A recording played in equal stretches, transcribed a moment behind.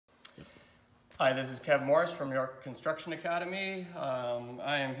Hi, this is Kevin Morse from York Construction Academy.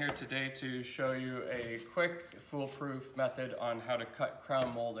 I am here today to show you a quick, foolproof method on how to cut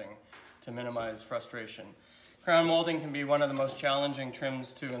crown molding to minimize frustration. Crown molding can be one of the most challenging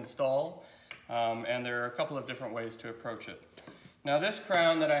trims to install, and there are a couple of different ways to approach it. Now, this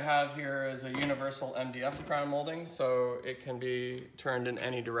crown that I have here is a universal MDF crown molding, so it can be turned in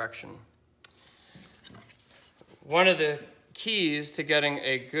any direction. One of the keys to getting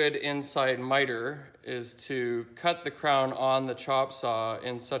a good inside mitre is to cut the crown on the chop saw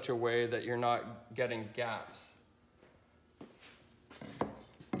in such a way that you're not getting gaps.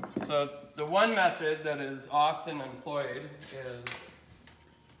 So the one method that is often employed is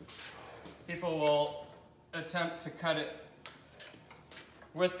people will attempt to cut it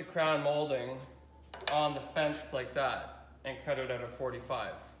with the crown molding on the fence like that and cut it at a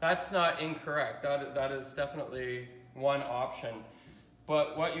 45. That's not incorrect. That is definitely one option.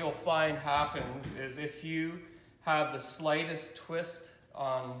 But what you'll find happens is if you have the slightest twist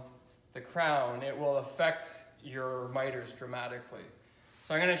on the crown, it will affect your mitres dramatically.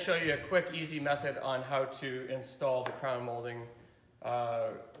 So I'm going to show you a quick, easy method on how to install the crown molding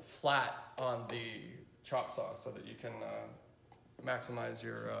flat on the chop saw so that you can maximize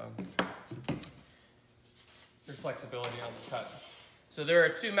your flexibility on the cut. So there are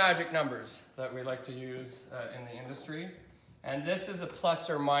two magic numbers that we like to use in the industry. And this is a plus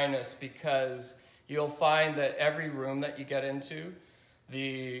or minus because you'll find that every room that you get into,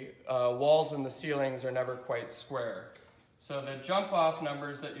 the walls and the ceilings are never quite square. So the jump off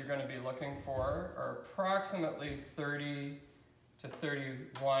numbers that you're going to be looking for are approximately 30 to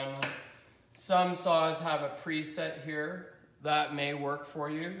 31. Some saws have a preset here. That may work for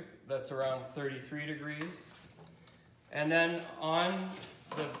you. That's around 33 degrees. And then on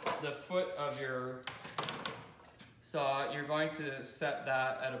the foot of your saw, you're going to set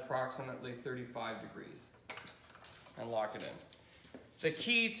that at approximately 35 degrees and lock it in. The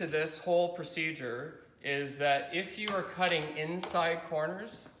key to this whole procedure is that if you are cutting inside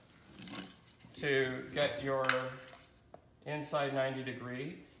corners to get your inside 90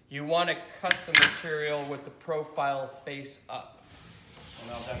 degree, you want to cut the material with the profile face up.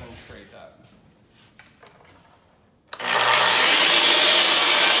 And I'll demonstrate that.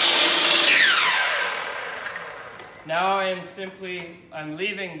 Now I'm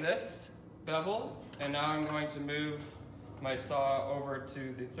leaving this bevel, and now I'm going to move my saw over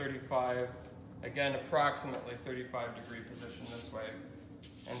to the 35, again approximately 35 degree position this way,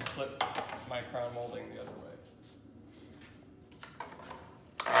 and flip my crown molding the other way.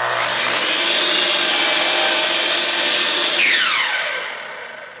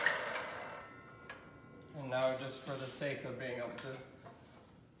 And now, just for the sake of being able to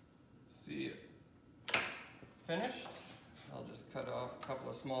see it finished, I'll just cut off a couple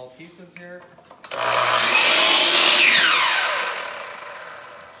of small pieces here.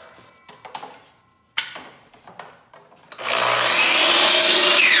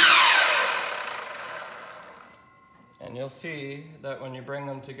 And you'll see that when you bring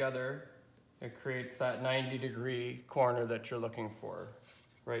them together, it creates that 90 degree corner that you're looking for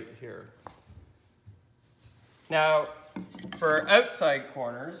right here. Now, for outside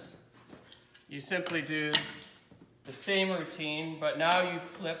corners, you simply do the same routine, but now you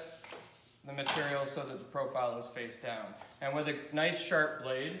flip the material so that the profile is face down. And with a nice sharp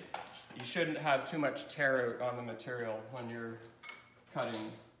blade, you shouldn't have too much tear out on the material when you're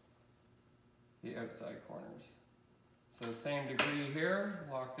cutting the outside corners. So same degree here,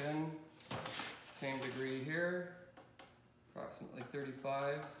 locked in, same degree here, approximately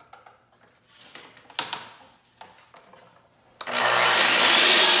 35.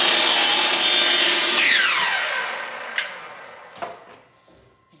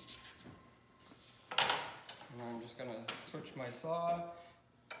 I'm just going to switch my saw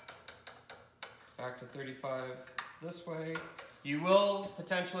back to 35 this way. You will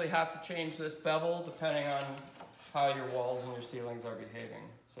potentially have to change this bevel depending on how your walls and your ceilings are behaving.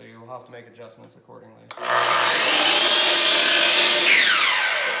 So you'll have to make adjustments accordingly.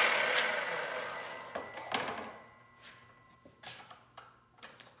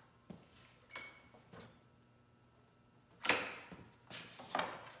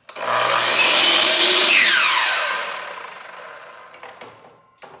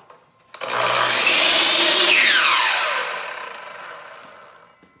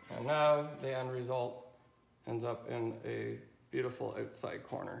 And now the end result ends up in a beautiful outside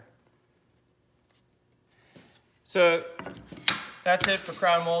corner. So that's it for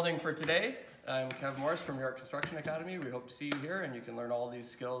crown molding for today. I'm Kevin Morse from York Construction Academy. We hope to see you here, and you can learn all these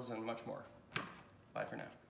skills and much more. Bye for now.